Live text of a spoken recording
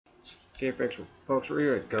Okay, folks, we're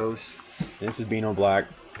here at Ghost. This is Beanoblack,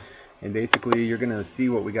 and basically you're gonna see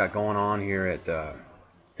what we got going on here at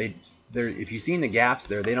if you've seen the gaps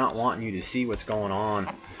there, they're not wanting you to see what's going on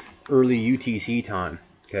early UTC time,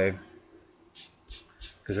 okay?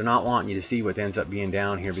 Because they're not wanting you to see what ends up being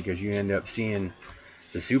down here, because you end up seeing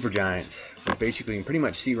the supergiants, which basically you can pretty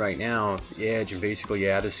much see right now the edge, and basically,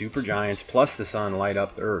 yeah, the supergiants plus the sun light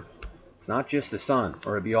up the Earth. It's not just the sun,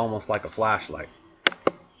 or it'd be almost like a flashlight.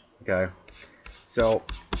 Okay, so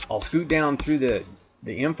I'll scoot down through the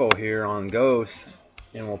info here on Ghost,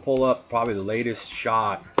 and we'll pull up probably the latest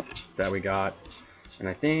shot that we got. And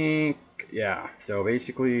I think, yeah, so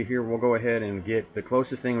basically here we'll go ahead and get the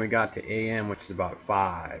closest thing we got to AM, which is about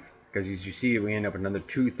 5, because as you see, we end up with another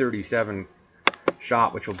 237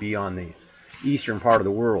 shot, which will be on the eastern part of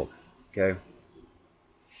the world. Okay,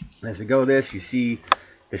 as we go this, you see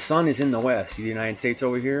the sun is in the west. See the United States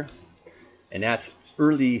over here, and that's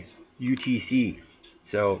early UTC.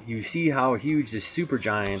 So you see how huge the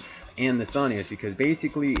supergiants and the sun is, because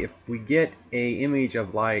basically if we get a image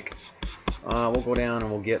of like we'll go down and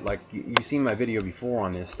we'll get like you've seen my video before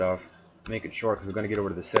on this stuff, make it short because we're going to get over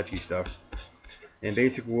to the Sechi stuff, and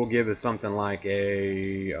basically we'll give it something like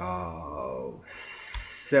a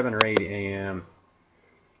 7 or 8 AM,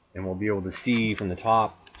 and we'll be able to see from the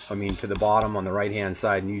top, I mean to the bottom on the right hand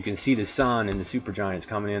side, and you can see the sun and the supergiants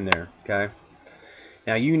coming in there. Okay,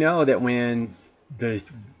 now you know that when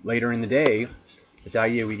later in the day,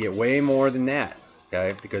 we get way more than that,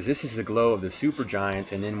 okay? Because this is the glow of the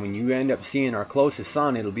supergiants, and then when you end up seeing our closest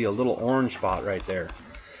sun, it'll be a little orange spot right there,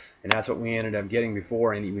 and that's what we ended up getting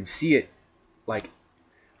before. And you would see it like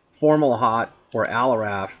Fomalhaut or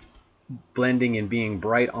Aloraf blending and being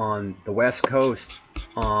bright on the west coast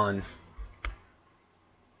on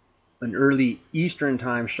an early Eastern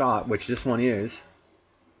time shot, which this one is,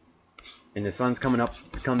 and the sun's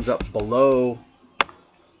comes up below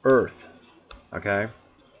Earth. Okay,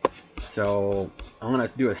 so I'm gonna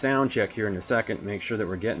do a sound check here in a second, make sure that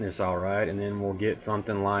we're getting this all right, and then we'll get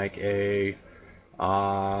something like a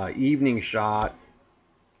evening shot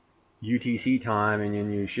UTC time, and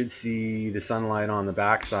then you should see the sunlight on the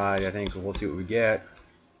backside. I think we'll see what we get,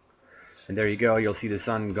 and there you go. You'll see the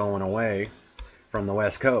sun going away from the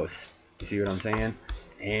west coast. You see what I'm saying?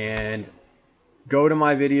 And go to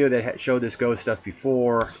my video that showed this ghost stuff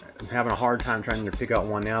before. I'm having a hard time trying to pick out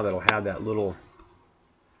one now that'll have that little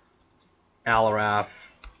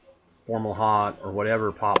Aloraf, Fomalhaut, or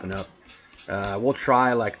whatever popping up. We'll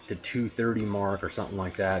try like the 230 mark or something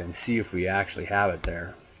like that and see if we actually have it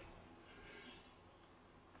there.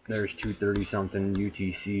 There's 230 something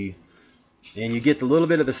UTC, and you get a little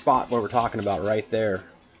bit of the spot where we're talking about right there.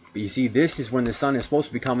 But you see, this is when the sun is supposed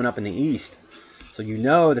to be coming up in the east. So you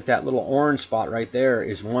know that that little orange spot right there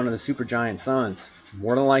is one of the supergiant suns.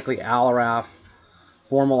 More than likely Aloraf,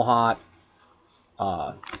 Fomalhaut.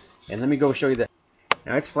 And let me go show you that.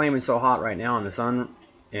 Now it's flaming so hot right now in the sun.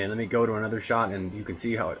 And let me go to another shot, and you can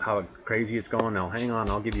see how crazy it's going. Now hang on,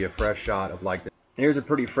 I'll give you a fresh shot of like this. Here's a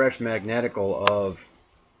pretty fresh magnetical of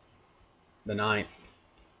the 9th.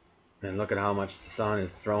 And look at how much the sun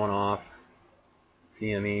is throwing off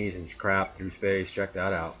CMEs and crap through space. Check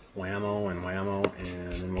that out. Whammo and whammo,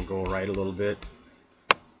 and then we'll go right a little bit.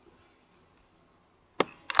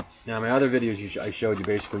 Now my other videos I showed you,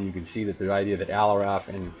 basically you can see that the idea that Aloraf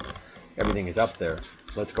and everything is up there.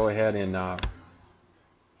 Let's go ahead and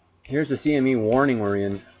here's the CME warning we're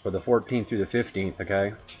in for the 14th through the 15th,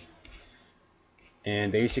 okay?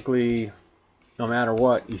 And basically, no matter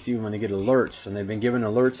what, you see when they get alerts, and they've been giving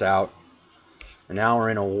alerts out, and now we're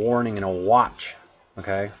in a warning and a watch.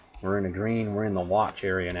 Okay, we're in a green, we're in the watch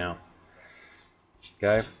area now.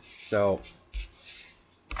 Okay, so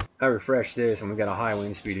I refresh this, and we got a high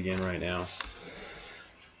wind speed again right now.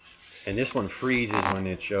 And this one freezes when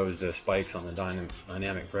it shows the spikes on the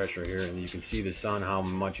dynamic pressure here, and you can see the sun, how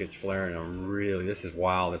much it's flaring. And really, this is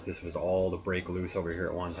wild if this was all to break loose over here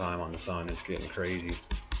at one time on the sun. It's getting crazy.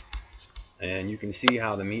 And you can see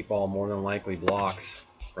how the meatball more than likely blocks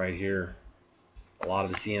right here a lot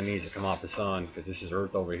of the CMEs that come off the sun, because this is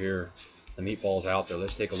Earth over here. The meatball's out there.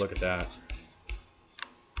 Let's take a look at that.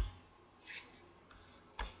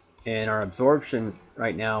 And our absorption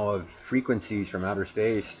right now of frequencies from outer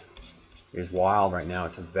space is wild right now.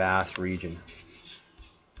 It's a vast region,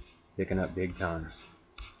 picking up big time.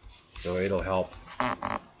 So it'll help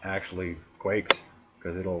actually quakes,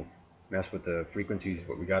 because it'll mess with the frequencies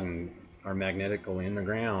what we got in our magnetical in the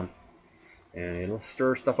ground. And it'll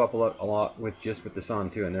stir stuff up a lot with the sun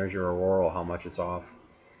too. And there's your auroral, how much it's off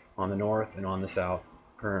on the north and on the south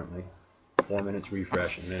currently. 4 minutes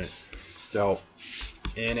refresh in a minute. So,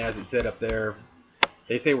 and as it said up there,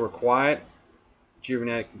 They say we're quiet,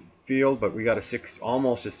 geomagnetic field, but we got a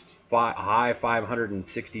almost high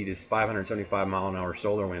 560 to 575 mile an hour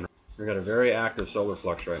solar wind. We've got a very active solar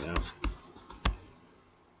flux right now.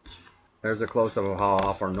 There's a close-up of how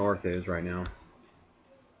off our north is right now.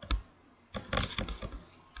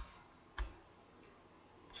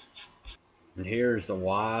 And here's the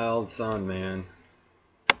wild sun, man.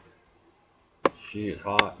 She is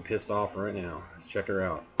hot and pissed off right now. Let's check her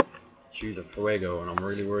out. She's a fuego, and I'm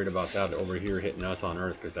really worried about that over here hitting us on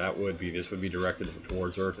Earth, because this would be directed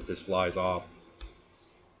towards Earth if this flies off.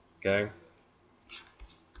 Okay?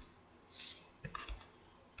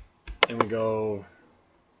 And we go,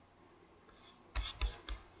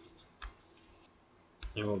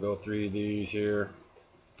 and we'll go through these here.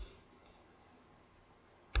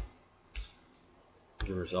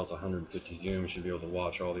 Give ourselves 150 zoom. Should be able to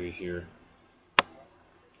watch all these here.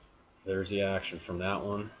 There's the action from that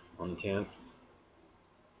one on the 10th.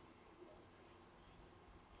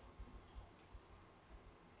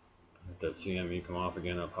 Let that CME come off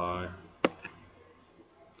again up high.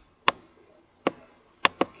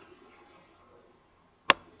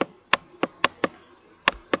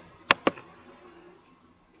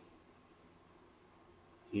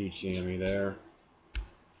 Huge CME there.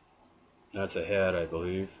 That's a head, I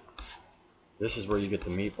believe. This is where you get the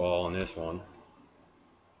meatball on this one.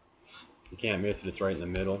 You can't miss it, it's right in the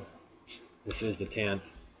middle. This is the 10th.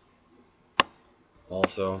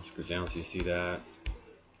 Also, screw down so you see that.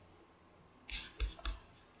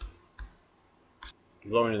 You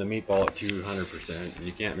blow into the meatball at 200%, and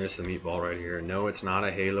you can't miss the meatball right here. No, it's not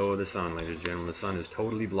a halo of the sun, ladies and gentlemen. The sun is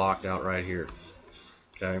totally blocked out right here.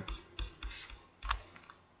 Okay?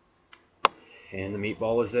 And the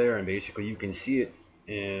meatball is there, and basically you can see it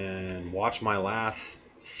and watch my last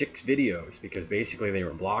 6 videos, because basically they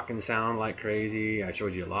were blocking sound like crazy. I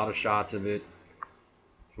showed you a lot of shots of it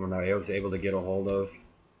when I was able to get a hold of,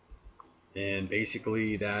 and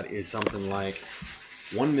basically that is something like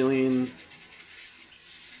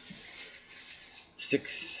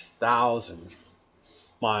 1,006,000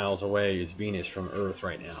 miles away is Venus from Earth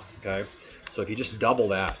right now. Okay, so if you just double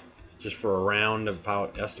that, just for a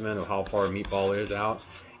roundabout estimate of how far a meatball is out,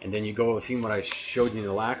 and then you go see what I showed you in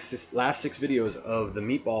the last 6 videos of the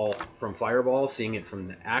meatball from Fireball, seeing it from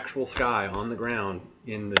the actual sky on the ground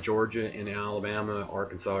in the Georgia and Alabama,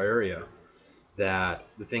 Arkansas area, that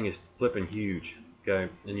the thing is flipping huge. Okay,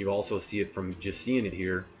 and you also see it from just seeing it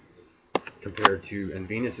here compared to, and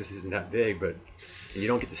Venus, this isn't that big, but you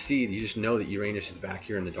don't get to see, you just know that Uranus is back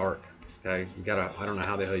here in the dark. Okay, you gotta, I don't know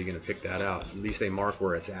how the hell you're gonna pick that out. At least they mark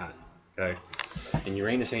where it's at. Okay, and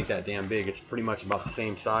Uranus ain't that damn big. It's pretty much about the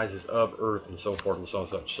same size as of Earth and so forth and so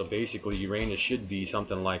such. So basically Uranus should be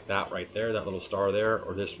something like that right there, that little star there,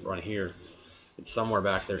 or this right here. It's somewhere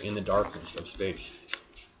back there in the darkness of space.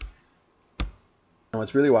 And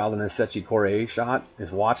what's really wild in this Secchi Core A shot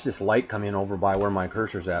is watch this light come in over by where my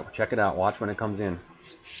cursor's at. Check it out. Watch when it comes in.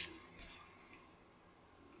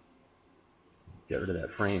 Get rid of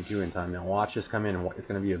that frame too in time. Now watch this come in, and it's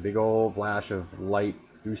going to be a big old flash of light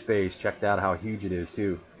through space. Check that, how huge it is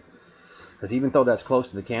too. Because even though that's close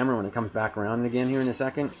to the camera, when it comes back around again here in a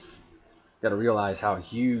second, you got to realize how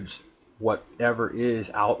huge whatever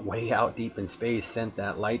is out, way out deep in space, sent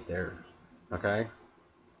that light there. Okay?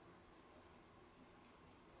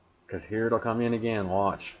 Because here it'll come in again.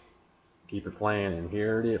 Watch. Keep it playing, and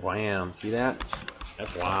here it is. Wham! See that?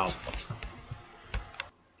 That's wild.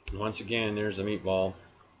 And once again, there's the meatball,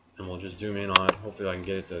 and we'll just zoom in on it. Hopefully I can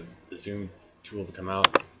get it the zoom tool to come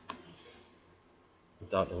out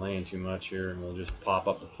without delaying too much here, and we'll just pop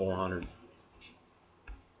up to 400.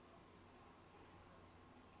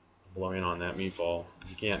 Blow in on that meatball.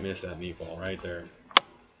 You can't miss that meatball right there. And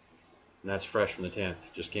that's fresh from the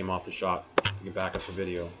 10th. Just came off the shot. You can back up the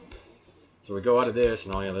video. So we go out of this,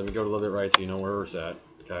 and let me go a little bit right so you know where it's at.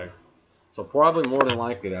 Okay. So probably more than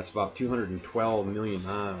likely that's about 212 million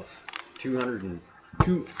miles.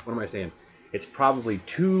 202. What am I saying? It's probably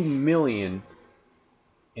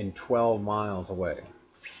 2,000,012 miles away.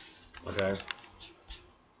 Okay.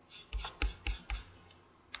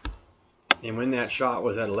 And when that shot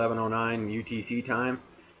was at 11:09 UTC time,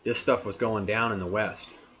 this stuff was going down in the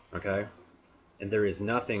west. Okay. And there is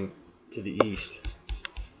nothing to the east.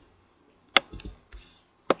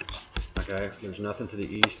 Okay, there's nothing to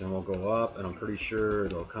the east, and we'll go up, and I'm pretty sure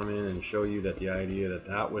it'll come in and show you that the idea that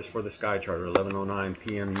that was for the sky charter, 11:09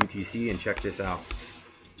 p.m. UTC, and check this out.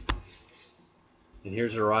 And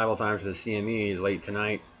here's the arrival time for the CME is late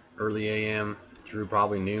tonight, early AM, through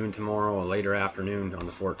probably noon tomorrow or later afternoon on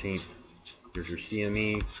the 14th. Here's your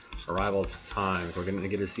CME arrival time. We're going to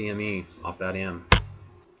get a CME off that M.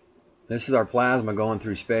 This is our plasma going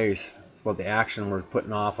through space. It's what the action we're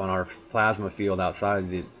putting off on our plasma field outside of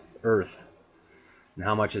the Earth, and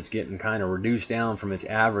how much it's getting kind of reduced down from its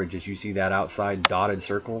average. As you see that outside dotted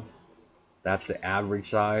circle, that's the average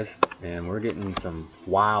size, and we're getting some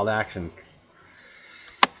wild action.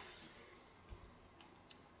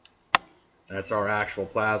 That's our actual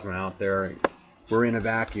plasma out there. We're in a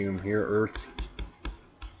vacuum here, Earth,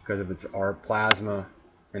 because of it's our plasma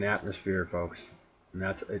and atmosphere, folks, and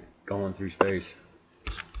that's it going through space.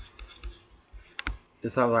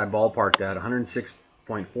 This is how I ballparked that,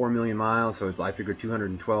 106.4 million miles, so I figured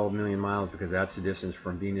 212 million miles because that's the distance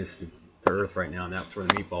from Venus to Earth right now, and that's where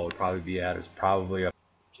the meatball would probably be at. It's probably up.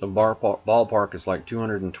 So ballpark is like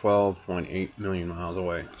 212.8 million miles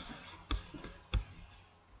away.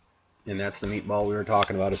 And that's the meatball we were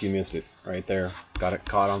talking about if you missed it, right there. Got it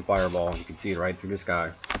caught on Fireball. You can see it right through the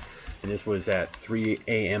sky. And this was at 3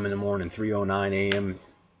 a.m. in the morning, 3:09 a.m.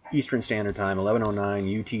 Eastern Standard Time,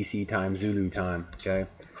 11:09 UTC time, Zulu time, okay?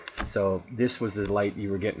 So this was the light you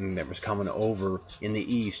were getting that was coming over in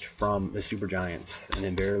the east from the supergiants, and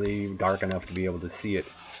then barely dark enough to be able to see it,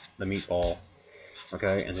 the meatball,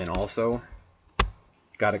 okay? And then also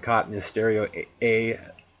got it caught in this stereo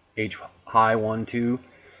AH high 1-2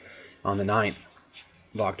 on the 9th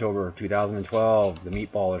of October 2012. The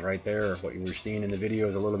meatball is right there. What you were seeing in the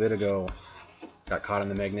videos a little bit ago got caught in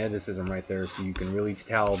the magneticism right there, so you can really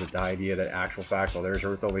tell that the idea, that actual fact. Well, there's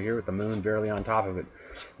Earth over here with the moon barely on top of it.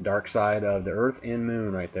 Dark side of the Earth and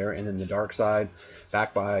moon right there, and then the dark side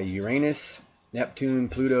back by Uranus, Neptune,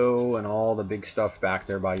 Pluto, and all the big stuff back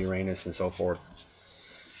there by Uranus and so forth.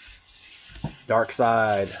 Dark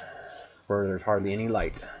side where there's hardly any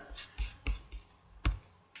light.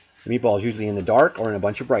 The meatball is usually in the dark or in a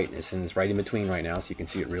bunch of brightness, and it's right in between right now, so you can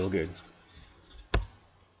see it real good.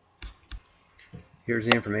 Here's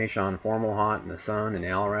the information on Formal Hot and the Sun and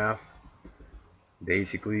Alraf.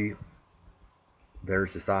 Basically,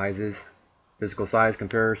 there's the sizes, physical size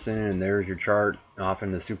comparison, and there's your chart off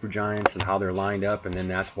in the supergiants and how they're lined up, and then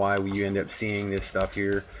that's why we end up seeing this stuff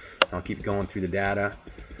here. I'll keep going through the data,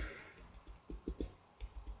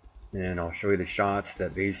 and I'll show you the shots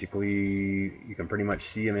that basically you can pretty much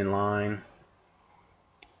see them in line.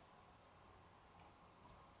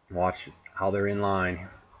 Watch how they're in line.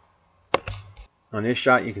 On this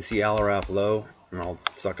shot you can see Alraf low, and I'll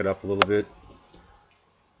suck it up a little bit.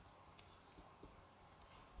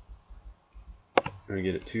 I'm gonna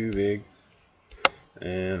get it too big,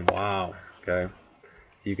 and wow, okay.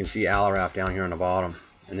 So you can see Alraf down here on the bottom,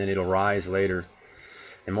 and then it'll rise later.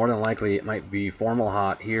 And more than likely it might be Formal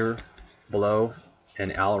Hot here below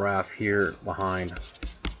and Alraf here behind.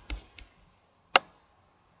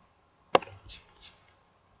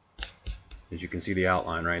 As you can see the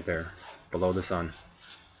outline right there below the sun.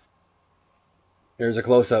 There's a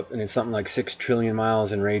close-up, and it's something like 6 trillion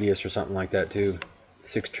miles in radius or something like that too.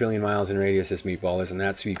 6 trillion miles in radius this meatball is, and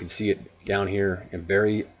that's so you can see it down here in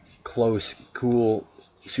very close, cool,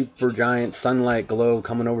 super giant sunlight glow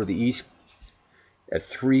coming over the east at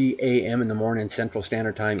 3 a.m. in the morning Central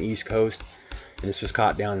Standard Time, East Coast. And this was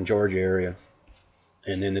caught down in Georgia area.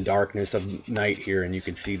 And in the darkness of night here, and you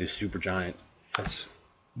can see the supergiant. That's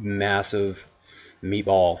massive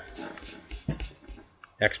meatball.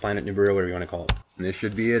 X-planet Nibiru, whatever you want to call it. And this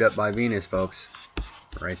should be it up by Venus, folks.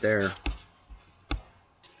 Right there.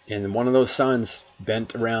 And one of those suns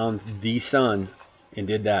bent around the sun and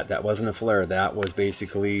did that. That wasn't a flare. That was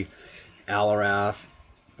basically Alraf,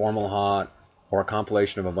 Formal Hot, or a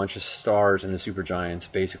compilation of a bunch of stars in the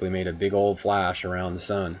supergiants. Basically made a big old flash around the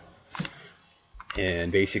sun.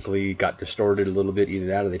 And basically got distorted a little bit. Either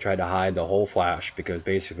that or they tried to hide the whole flash, because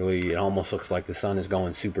basically it almost looks like the sun is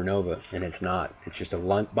going supernova, and it's not. It's just a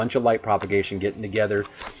bunch of light propagation getting together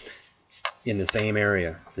in the same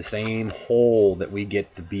area, the same hole that we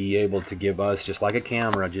get to be able to give us, just like a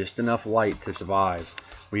camera, just enough light to survive.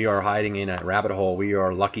 We are hiding in a rabbit hole. We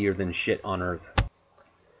are luckier than shit on Earth.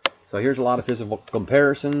 So here's a lot of physical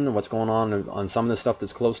comparison of what's going on some of the stuff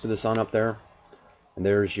that's close to the sun up there. And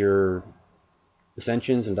there's your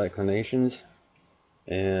ascensions and declinations,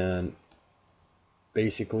 and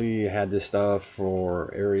basically you had this stuff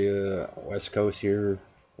for area west coast here,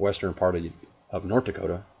 western part of North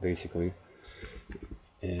Dakota basically.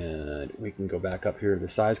 And we can go back up here to the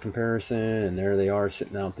size comparison, and there they are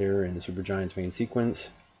sitting out there in the supergiant's main sequence.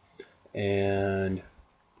 And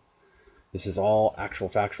this is all actual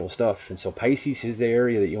factual stuff. And so Pisces is the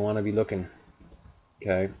area that you want to be looking,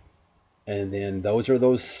 okay? And then those are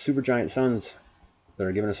those supergiant suns that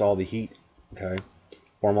are giving us all the heat, okay?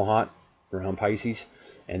 Formal Hot around Pisces,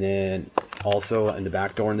 and then Also, in the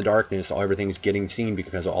back door in the darkness, everything's getting seen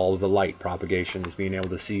because of all of the light propagation is being able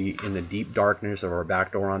to see in the deep darkness of our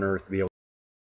back door on Earth to be able